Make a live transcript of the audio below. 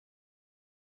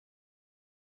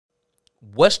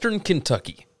Western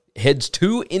Kentucky heads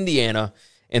to Indiana,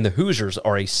 and the Hoosiers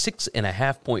are a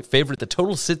 6.5-point favorite. The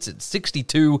total sits at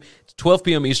 62. It's 12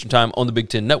 p.m. Eastern Time on the Big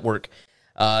Ten Network.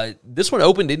 This one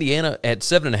opened Indiana at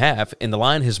 7.5, and the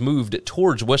line has moved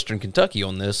towards Western Kentucky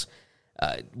on this.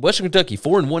 Western Kentucky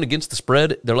 4-1 against the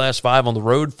spread their last 5 on the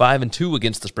road, 5-2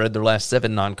 against the spread their last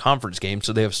 7 non-conference games,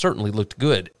 so they have certainly looked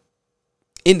good.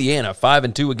 Indiana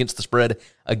 5-2 against the spread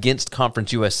against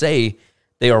Conference USA.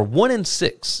 They are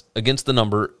 1-6 against the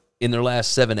number in their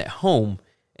last 7 at home,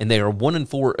 and they are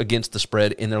 1-4 against the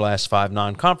spread in their last 5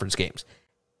 non-conference games.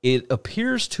 It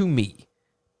appears to me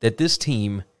that this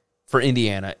team for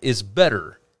Indiana is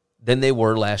better than they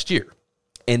were last year.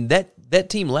 And that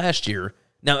team last year,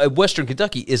 now Western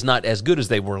Kentucky is not as good as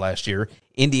they were last year.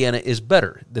 Indiana is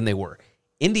better than they were.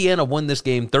 Indiana won this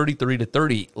game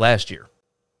 33-30 last year.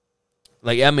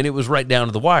 It was right down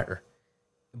to the wire.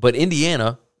 But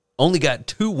Indiana only got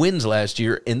 2 wins last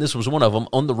year, and this was one of them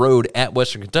on the road at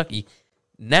Western Kentucky.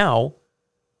 Now,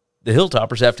 the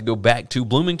Hilltoppers have to go back to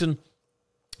Bloomington.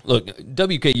 Look,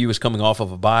 WKU is coming off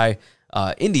of a bye.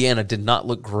 Indiana did not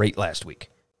look great last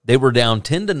week. They were down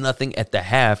 10-0 at the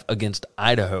half against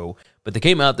Idaho, but they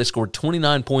came out, they scored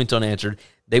 29 points unanswered.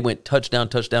 They went touchdown.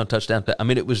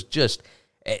 It was just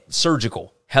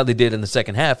surgical how they did in the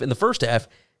second half. In the first half,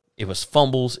 it was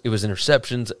fumbles, it was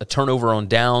interceptions, a turnover on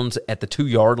downs at the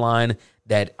 2-yard line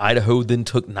that Idaho then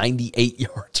took 98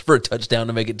 yards for a touchdown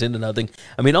to make it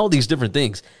 10-0. All these different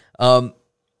things.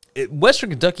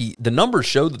 Western Kentucky, the numbers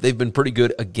show that they've been pretty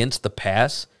good against the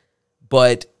pass,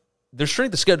 but their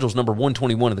strength of schedule is number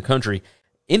 121 in the country.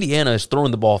 Indiana is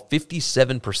throwing the ball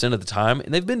 57% of the time,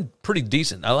 and they've been pretty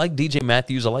decent. I like DJ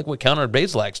Matthews. I like what Conrad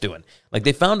Bazelak's doing.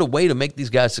 They found a way to make these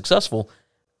guys successful.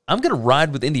 I'm going to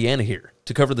ride with Indiana here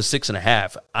to cover the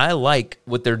 6.5. I like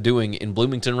what they're doing in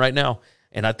Bloomington right now,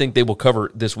 and I think they will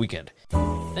cover this weekend.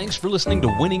 Thanks for listening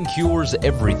to Winning Cures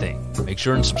Everything. Make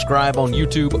sure and subscribe on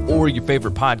YouTube or your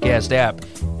favorite podcast app,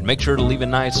 and make sure to leave a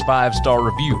nice 5-star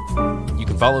review. You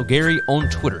can follow Gary on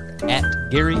Twitter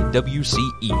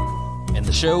 @GaryWCE. And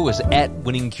the show is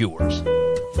 @Winning Cures.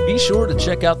 Be sure to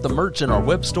check out the merch in our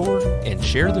web store and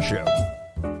share the show.